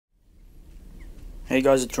Hey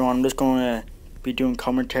guys, it's Ron. I'm just going to be doing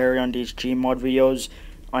commentary on these Gmod videos.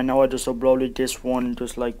 I know I just uploaded this one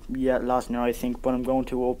just like last night I think, but I'm going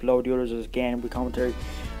to upload the others again with commentary.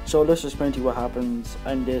 So let's just explain to you what happens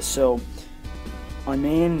in this. So I'm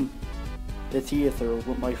in the theater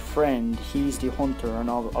with my friend. He's the hunter, and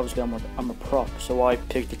obviously I'm a prop, so I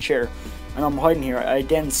picked the chair, and I'm hiding here. I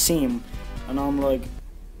then see him, and I'm like,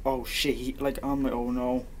 oh shit! I'm like, oh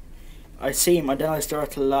no. I see him, and then I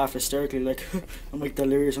start to laugh hysterically, like I'm like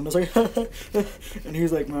delirious. I'm just like, and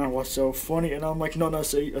he's like, man, what's so funny? And I'm like, no, I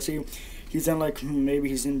see him. He's then like, maybe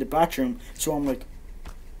he's in the bathroom. So I'm like,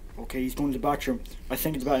 okay, he's going to the bathroom. I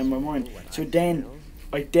think it's about in my mind. So then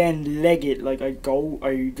I leg it, like I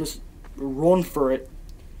just run for it.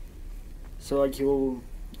 So like you'll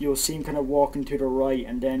see him kind of walking to the right,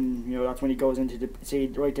 and then that's when he goes into the, see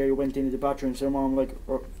right there, he went into the bathroom. So I'm like,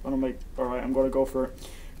 and I'm like, all right, I'm gonna go for it.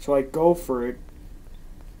 So I go for it,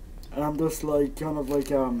 and I'm just like, kind of like,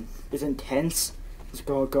 it's intense. Just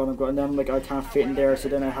go, I'm going, and then I'm like, I can't fit in there, so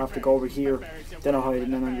then I have to go over here. Then I hide,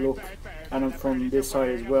 and then I look, and I'm from this side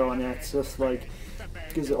as well, and it's just like,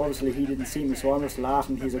 because obviously he didn't see me, so I'm just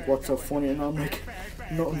laughing. He's like, what's so funny? And I'm like,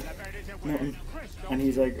 nothing. And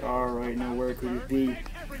he's like, alright, now where could it be?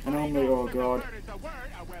 And I'm like, oh god.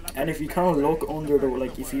 And if you kind of look under the,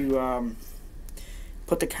 like, if you,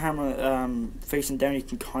 put the camera facing down, you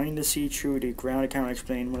can kind of see through the ground. I can't really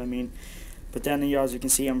explain what I mean, but then as you can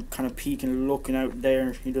see, I'm kind of peeking, looking out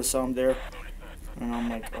there. You just saw him there, and I'm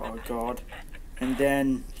like, oh god. And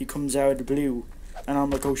then he comes out of the blue, and I'm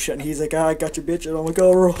like, oh shit. And he's like, I got your bitch. And I'm like,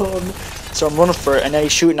 oh, run. So I'm running for it, and then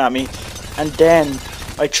he's shooting at me, and then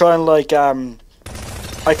I try and like I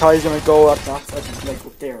thought he was gonna go at that, like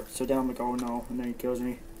up there. So then I'm like, oh no, and then he kills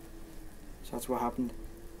me. So that's what happened.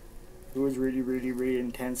 It was really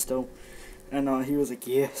intense though, and he was like,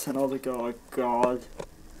 yes, and I was like, oh god.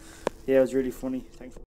 Yeah, it was really funny. Thanks.